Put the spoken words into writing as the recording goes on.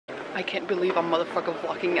I can't believe I'm motherfucking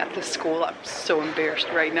vlogging at this school. I'm so embarrassed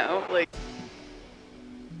right now. Like,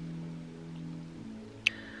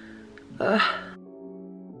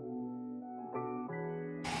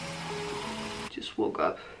 just woke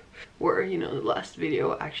up. Where, you know, the last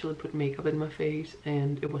video I actually put makeup in my face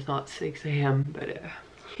and it was not 6 AM, but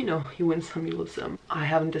you know, you win some, you lose some. I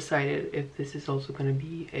haven't decided if this is also gonna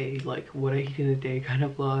be a like what I eat in a day kind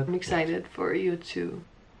of vlog. I'm excited for you to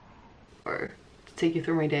take you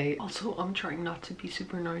through my day. Also, I'm trying not to be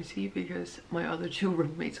super noisy because my other 2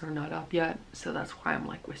 roommates are not up yet, so that's why I'm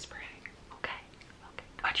like whispering. Okay.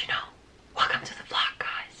 But you know, welcome to the vlog, guys.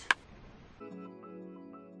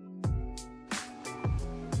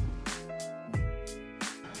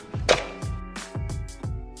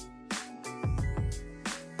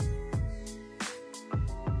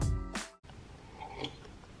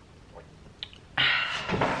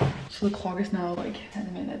 So the clock is now like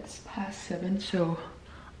 10 minutes past 7, so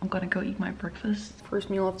I'm gonna go eat my breakfast. First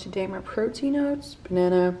meal of today, my protein oats,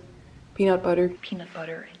 banana, peanut butter. Peanut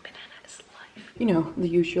butter and banana is life. You know, the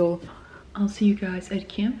usual. I'll see you guys at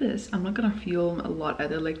campus. I'm not gonna film a lot at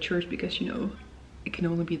the lectures because, you know, it can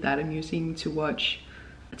only be that amusing to watch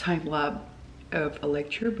a time lapse of a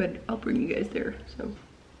lecture, but I'll bring you guys there, so.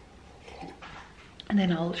 And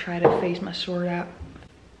then I'll try to face my sort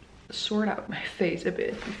out my face a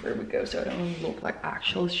bit before we go so I don't look like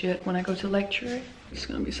actual shit when I go to lecture. It's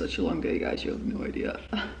gonna be such a long day, guys, you have no idea.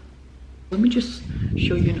 Let me just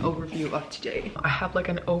show you an overview of today. I have like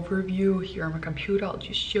an overview here on my computer. I'll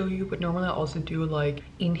just show you, but normally I also do like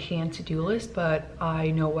in-hand to-do list, but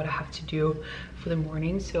I know what I have to do for the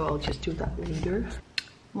morning, so I'll just do that later.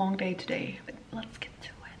 Long day today, but let's get to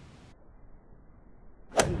it.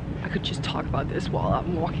 I could just talk about this while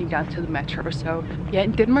I'm walking down to the metro. So yeah,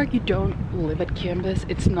 in Denmark you don't live at campus.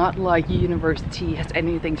 It's not like university has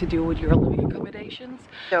anything to do with your living accommodations.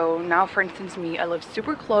 So now, for instance, me, I live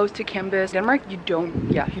super close to campus. Denmark, you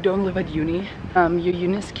don't live at uni. Your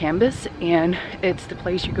uni is campus, and it's the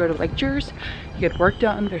place you go to lectures, you get work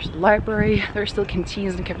done. There's a library, there's still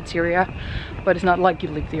canteens and cafeteria, but it's not like you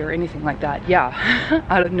live there or anything like that. Yeah.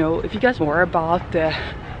 I don't know if you guys know more about the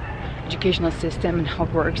educational system and how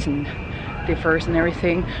it works and differs and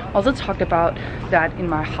everything. Also talked about that in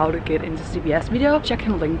my how to get into CBS video, which I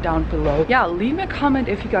can link down below. Yeah, leave me a comment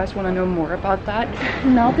if you guys want to know more about that.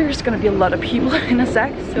 Now there's gonna be a lot of people in a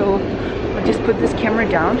sec, so I'll just put this camera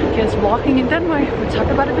down because vlogging in Denmark, we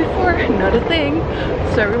talked about it before, not a thing,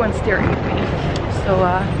 so everyone's staring at me. So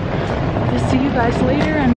I'll just see you guys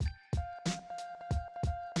later. And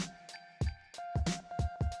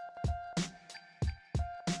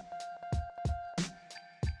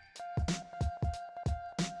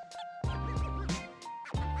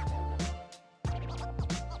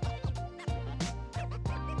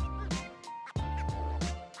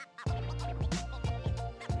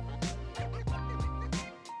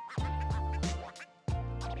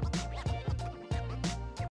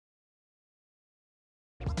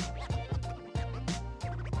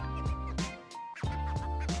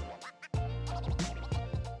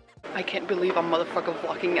I can't believe I'm motherfucking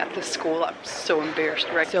vlogging at this school. I'm so embarrassed,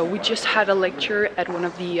 right? So we just had a lecture at one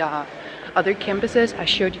of the other campuses. I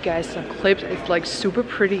showed you guys some clips. It's like super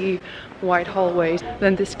pretty white hallways.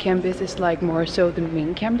 Then this campus is like more so the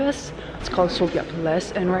main campus. It's called Solbjerg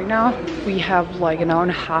Palace, and right now we have like an hour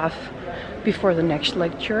and a half before the next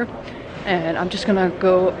lecture, and I'm just gonna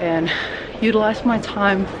go and utilize my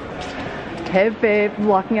time. Hey babe,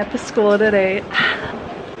 vlogging at the school today.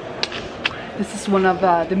 This is one of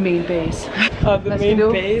the main bays. The main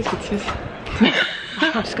bays?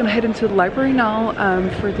 I'm just gonna head into the library now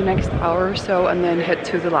for the next hour or so, and then head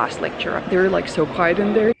to the last lecture. They're like so quiet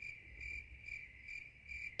in there,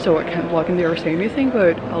 so I can't vlog in there or say anything,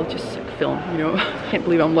 but I'll just like, film, you know. Can't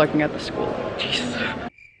believe I'm vlogging at the school. Jeez.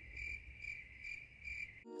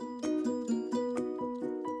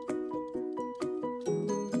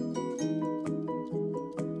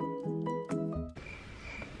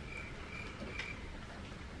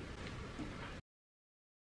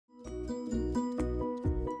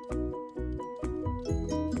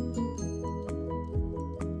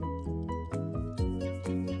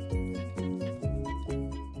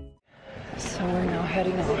 So we're now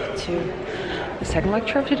heading off to the second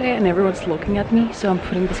lecture of today, and everyone's looking at me, so I'm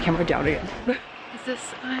putting this camera down again. Is this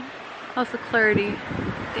fine? How's the clarity?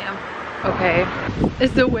 Damn. Okay.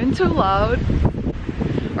 Is the wind too loud?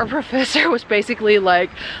 Our professor was basically like,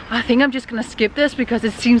 I think I'm just gonna skip this because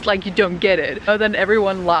it seems like you don't get it. And then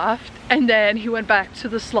everyone laughed, and then he went back to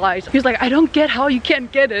the slides. He was like, I don't get how you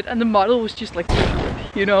can't get it, and the model was just like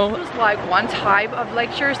you know. It's like one type of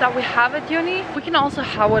lectures that we have at uni. We can also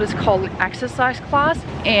have what is called an exercise class,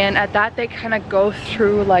 and at that they kind of go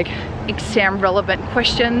through like exam relevant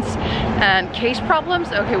questions and case problems.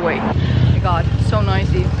 Okay, wait, oh my god, so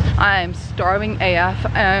noisy. I'm starving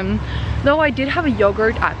AF. Though I did have a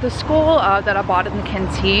yogurt at the school that I bought in the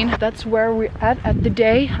canteen. That's where we're at the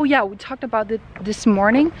day. Oh yeah, we talked about it this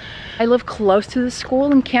morning. I live close to the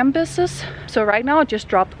school and campuses. So right now I just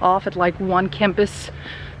dropped off at like one campus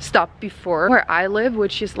stop before where I live,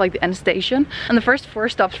 which is like the end station. And the first 4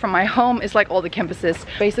 stops from my home is like all the campuses.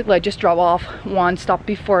 Basically I just drop off one stop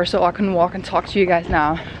before so I can walk and talk to you guys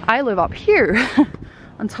now. I live up here.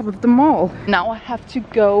 On top of the mall. Now I have to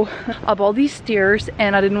go up all these stairs,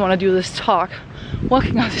 and I didn't want to do this talk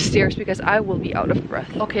walking up the stairs because I will be out of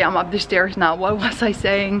breath. Okay, I'm up the stairs now. What was I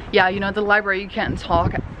saying? Yeah, you know, the library, you can't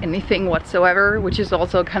talk anything whatsoever, which is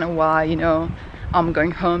also kind of why, you know, I'm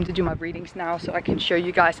going home to do my readings now so I can show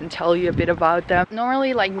you guys and tell you a bit about them.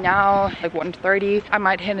 Normally like now, like 1:30, I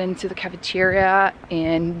might head into the cafeteria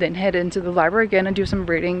and then head into the library again and do some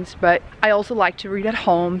readings, but I also like to read at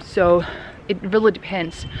home, so it really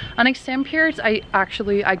depends. On exam periods,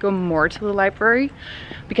 I go more to the library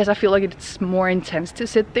because I feel like it's more intense to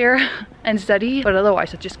sit there and study, but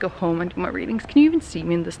otherwise I just go home and do my readings. Can you even see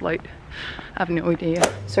me in this light? I have no idea.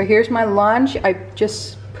 So here's my lunch. I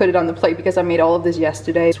just put it on the plate because I made all of this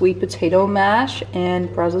yesterday. Sweet potato mash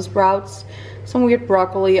and Brussels sprouts, some weird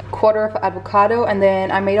broccoli, a quarter of avocado, and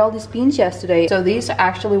then I made all these beans yesterday. So these are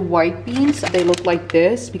actually white beans. They look like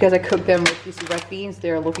this because I cooked them with these red beans.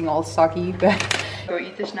 They're looking all soggy, but go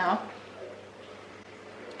eat this now.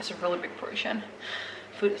 It's a really big portion.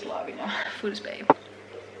 Food is love, you know. Food is babe.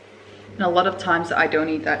 And a lot of times I don't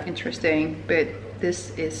eat that interesting, but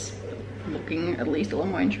this is looking at least a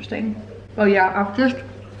little more interesting. Oh yeah, I've just,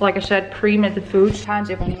 like I said, pre-made the food. Sometimes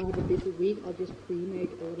if I have a busy week, I'll just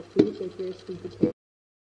pre-make all the food. So here's sweet potato.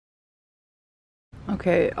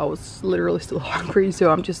 Okay, I was literally still hungry,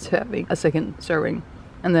 so I'm just having a second serving.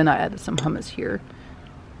 And then I added some hummus here.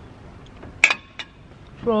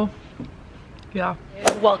 Well, yeah.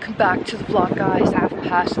 Welcome back to the vlog, guys.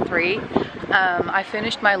 3:30. I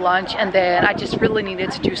finished my lunch and then I just really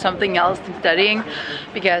needed to do something else than studying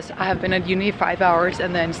because I have been at uni 5 hours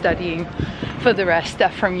and then studying for the rest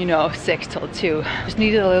from, you know, 6 till 2. Just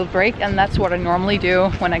needed a little break, and that's what I normally do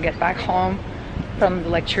when I get back home from the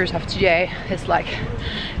lectures of today. It's like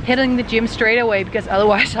hitting the gym straight away because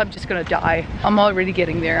otherwise I'm just gonna die. I'm already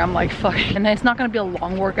getting there. I'm like, fuck. And it's not gonna be a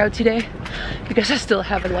long workout today because I still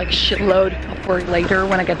have a like shitload of work later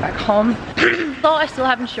when I get back home. So I still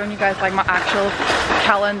haven't shown you guys like my actual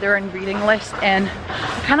calendar and reading list, and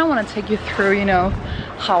I kind of want to take you through, you know,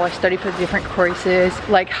 how I study for the different courses,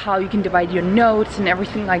 like how you can divide your notes and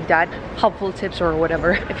everything like that. Helpful tips or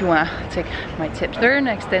whatever if you want to take my tips. There are an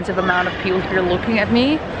extensive amount of people here looking at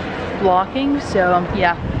me vlogging, so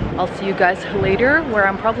yeah, I'll see you guys later where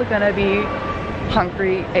I'm probably gonna be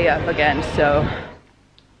hungry AF again. So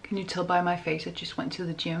can you tell by my face I just went to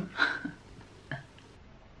the gym?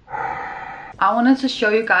 I wanted to show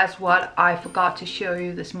you guys what I forgot to show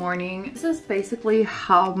you this morning. This is basically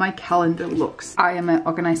how my calendar looks. I am an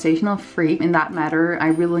organizational freak in that matter. I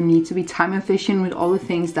really need to be time efficient with all the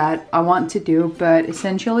things that I want to do, but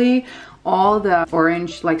essentially all the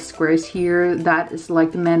orange like squares here, that is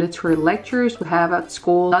like the mandatory lectures we have at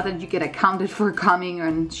school. Not that you get accounted for coming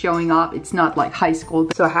and showing up. It's not like high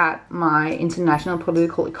school. So I had my international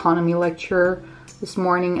political economy lecture this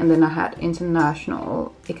morning, and then I had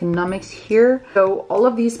international economics here. So all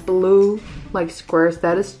of these blue like squares,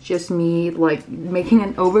 that is just me like making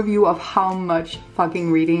an overview of how much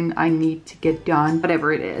fucking reading I need to get done,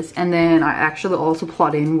 whatever it is. And then I actually also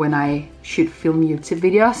plot in when I should film YouTube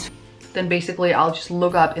videos. Then basically I'll just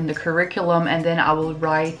look up in the curriculum and then I will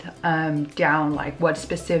write down like what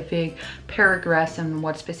specific paragraphs and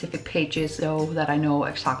what specific pages so that I know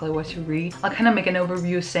exactly what to read. I'll kind of make an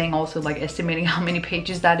overview saying also like estimating how many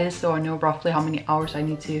pages that is so I know roughly how many hours I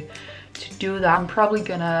need to do that. I'm probably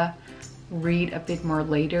gonna read a bit more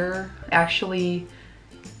later. Actually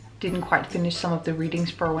didn't quite finish some of the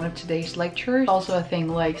readings for one of today's lectures. Also a thing,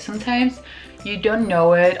 like sometimes you don't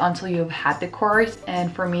know it until you've had the course,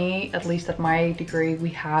 and for me, at least at my degree,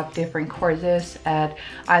 we have different courses at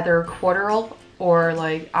either quarterly or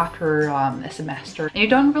like after a semester, and you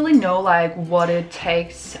don't really know like what it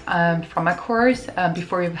takes from a course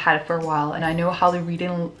before you've had it for a while. And I know how the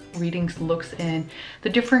readings looks in the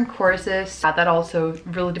different courses. That also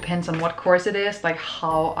really depends on what course it is, like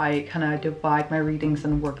how I kind of divide my readings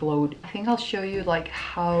and workload. I think I'll show you like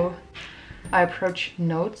how I approach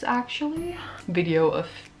notes actually. Video of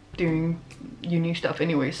doing uni stuff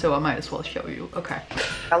anyway, so I might as well show you. Okay.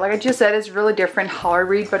 Like I just said, it's really different how I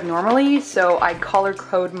read, but normally, so I color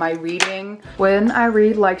code my reading. When I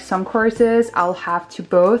read like some courses, I'll have to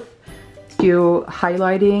both do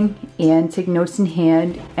highlighting and take notes in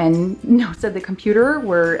hand and notes at the computer,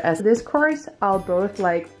 whereas this course, I'll both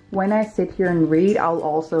like, when I sit here and read, I'll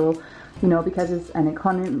also, you know, because it's an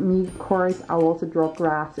economy course, I'll also draw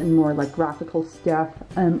graphs and more like graphical stuff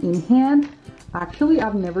in hand. Actually,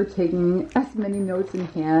 I've never taken as many notes in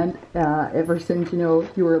hand ever since, you know,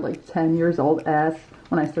 you were like 10 years old as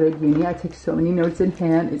when I started uni. I take so many notes in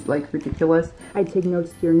hand, it's like ridiculous. I take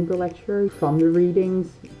notes during the lecture, from the readings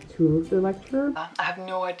to the lecture. I have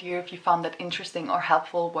no idea if you found that interesting or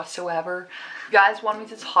helpful whatsoever. If you guys want me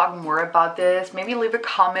to talk more about this, maybe leave a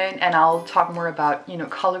comment and I'll talk more about, you know,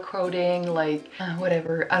 color coding, like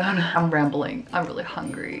whatever. I don't know. I'm rambling. I'm really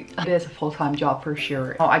hungry. It is a full-time job for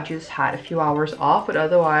sure. I just had a few hours off, but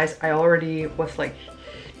otherwise I already was like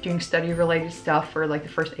doing study related stuff for like the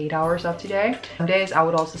first 8 hours of today. Some days I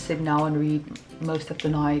would also sit now and read most of the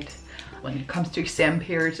night. When it comes to exam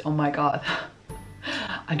periods, oh my god.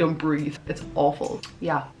 I don't breathe. It's awful.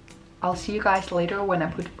 Yeah. I'll see you guys later when I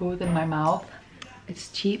put food in my mouth.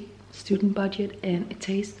 It's cheap, student budget, and it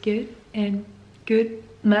tastes good and good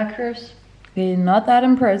macros. They're not that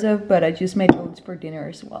impressive, but I just made oats for dinner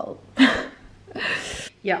as well.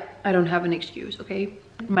 Yeah, I don't have an excuse, okay?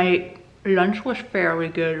 My lunch was very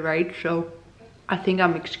good, right? So I think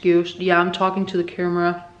I'm excused. Yeah, I'm talking to the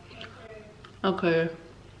camera. Okay.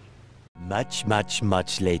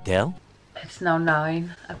 Much later. It's now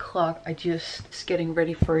 9 o'clock. I just getting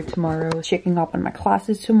ready for tomorrow. Checking up on my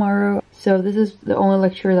classes tomorrow. So this is the only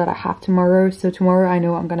lecture that I have tomorrow. So tomorrow I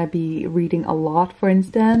know I'm gonna be reading a lot, for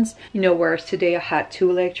instance. You know, whereas today I had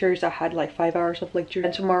 2 lectures. I had like 5 hours of lecture.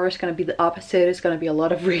 And tomorrow is gonna be the opposite. It's gonna be a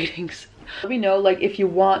lot of readings. Let me know like if you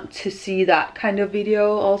want to see that kind of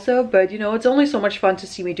video also. But you know, it's only so much fun to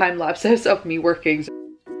see me time lapses of me working.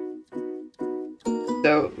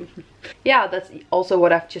 So yeah, that's also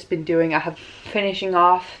what I've just been doing. I have finishing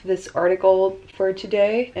off this article for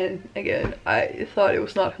today, and again, I thought it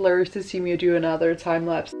was not hilarious to see me do another time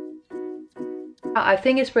lapse. I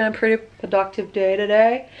think it's been a pretty productive day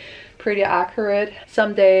today, pretty accurate.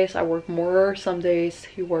 Some days I work more, some days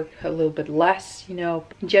you work a little bit less, you know.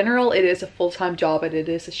 In general, it is a full-time job and it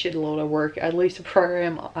is a shitload of work, at least the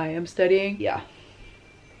program I am studying. Yeah.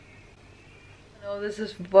 This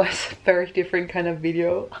was a very different kind of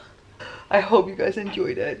video. I hope you guys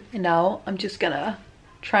enjoyed it. And now I'm just gonna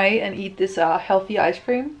try and eat this healthy ice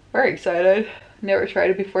cream. Very excited. Never tried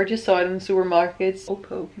it before, just saw it in supermarkets.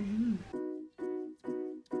 Oppo.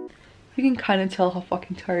 You can kind of tell how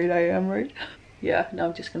fucking tired I am, right? Yeah, now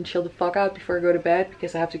I'm just gonna chill the fuck out before I go to bed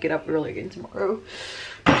because I have to get up early again tomorrow.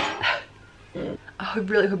 I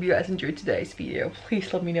really hope you guys enjoyed today's video.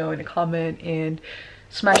 Please let me know in a comment and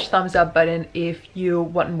smash thumbs up button if you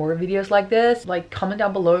want more videos like this. Like, comment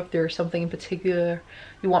down below if there's something in particular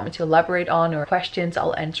you want me to elaborate on or questions.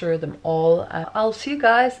 I'll answer them all. I'll see you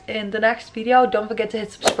guys in the next video. Don't forget to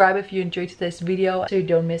hit subscribe if you enjoyed this video so you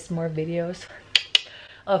don't miss more videos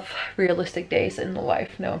of realistic days in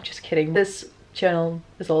life. No, I'm just kidding. This channel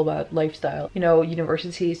is all about lifestyle. You know,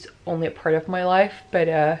 university is only a part of my life, but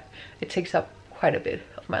it takes up quite a bit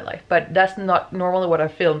of my life. But that's not normally what I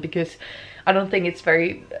film because I don't think it's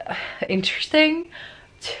very interesting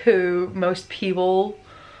to most people.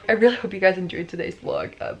 I really hope you guys enjoyed today's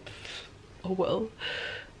vlog. Oh well.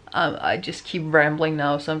 I just keep rambling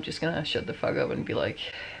now, so I'm just gonna shut the fuck up and be like,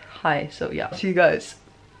 hi. So yeah, see you guys.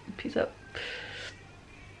 Peace out.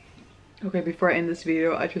 Okay, before I end this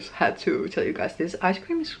video, I just had to tell you guys this ice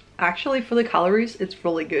cream is actually, for the calories, it's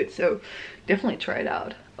really good. So definitely try it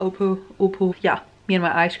out. Oppo. Yeah, me and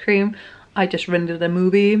my ice cream. I just rented a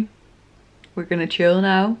movie. We're gonna chill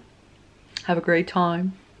now. Have a great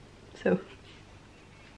time.